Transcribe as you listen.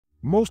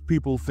Most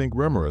people think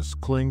remoras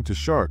cling to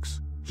sharks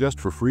just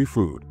for free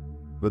food.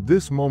 But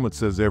this moment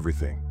says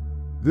everything.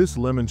 This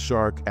lemon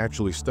shark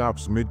actually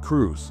stops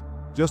mid-cruise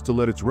just to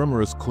let its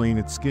remoras clean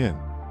its skin.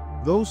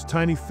 Those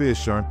tiny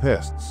fish aren't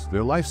pests,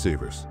 they're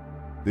lifesavers.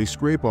 They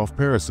scrape off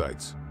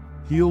parasites,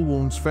 heal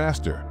wounds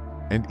faster,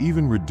 and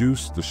even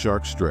reduce the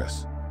shark's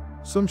stress.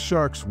 Some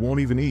sharks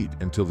won't even eat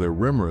until their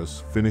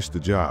remoras finish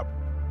the job.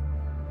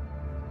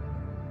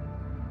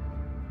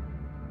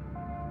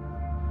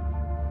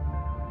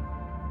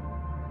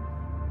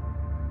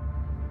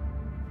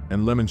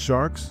 And lemon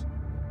sharks?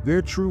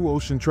 They're true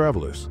ocean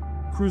travelers,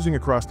 cruising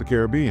across the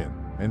Caribbean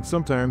and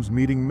sometimes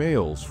meeting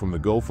males from the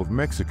Gulf of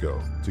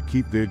Mexico to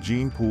keep their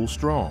gene pool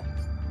strong.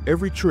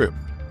 Every trip,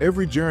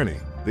 every journey,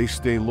 they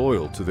stay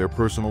loyal to their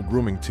personal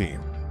grooming team.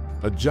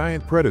 A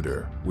giant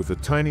predator with a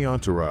tiny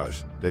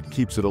entourage that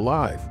keeps it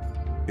alive.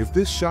 If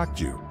this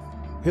shocked you,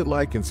 hit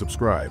like and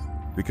subscribe,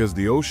 because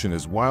the ocean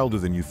is wilder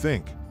than you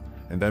think,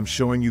 and I'm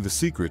showing you the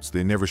secrets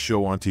they never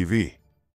show on TV.